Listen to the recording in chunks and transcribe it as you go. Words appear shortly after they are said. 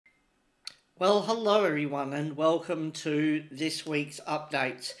Well, hello everyone, and welcome to this week's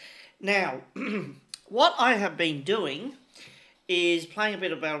updates. Now, what I have been doing is playing a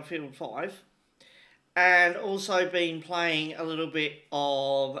bit of Battlefield 5 and also been playing a little bit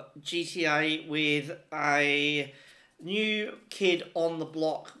of GTA with a new kid on the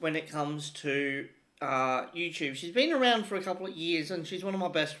block when it comes to YouTube. She's been around for a couple of years and she's one of my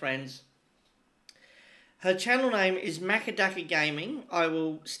best friends. Her channel name is Macadaka Gaming. I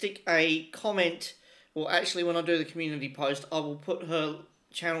will stick a comment, or actually when I do the community post, I will put her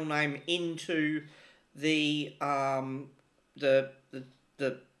channel name into the the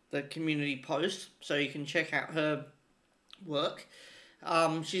the the community post so you can check out her work.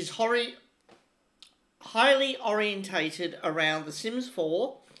 She's highly orientated around The Sims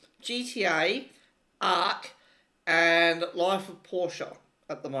 4, GTA, Ark, and Life of Porsche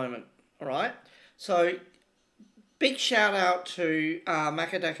at the moment. All right, so big shout out to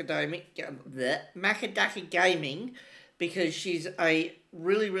Macadaka Gaming because she's a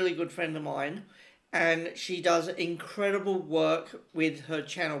really good friend of mine and she does incredible work with her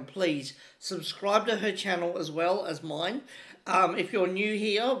channel. Please subscribe to her channel as well as mine. If you're new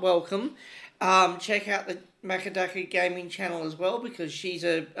here, welcome. Check out the Macadaka Gaming channel as well because she's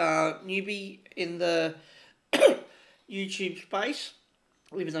a newbie in the YouTube space.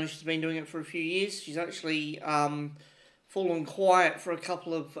 Even though she's been doing it for a few years, she's actually fallen quiet for a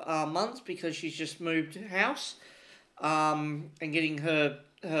couple of months because she's just moved house and getting her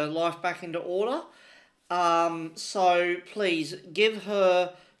life back into order. So please give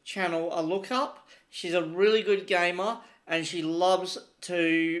her channel a look up. She's a really good gamer and she loves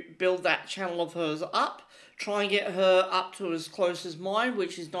to build that channel of hers up. Try and get her up to as close as mine,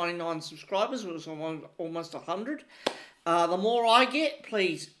 which is 99 subscribers, which is almost 100. The more I get,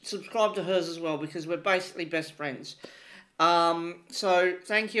 please subscribe to hers as well because we're basically best friends. So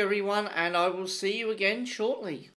thank you everyone and I will see you again shortly.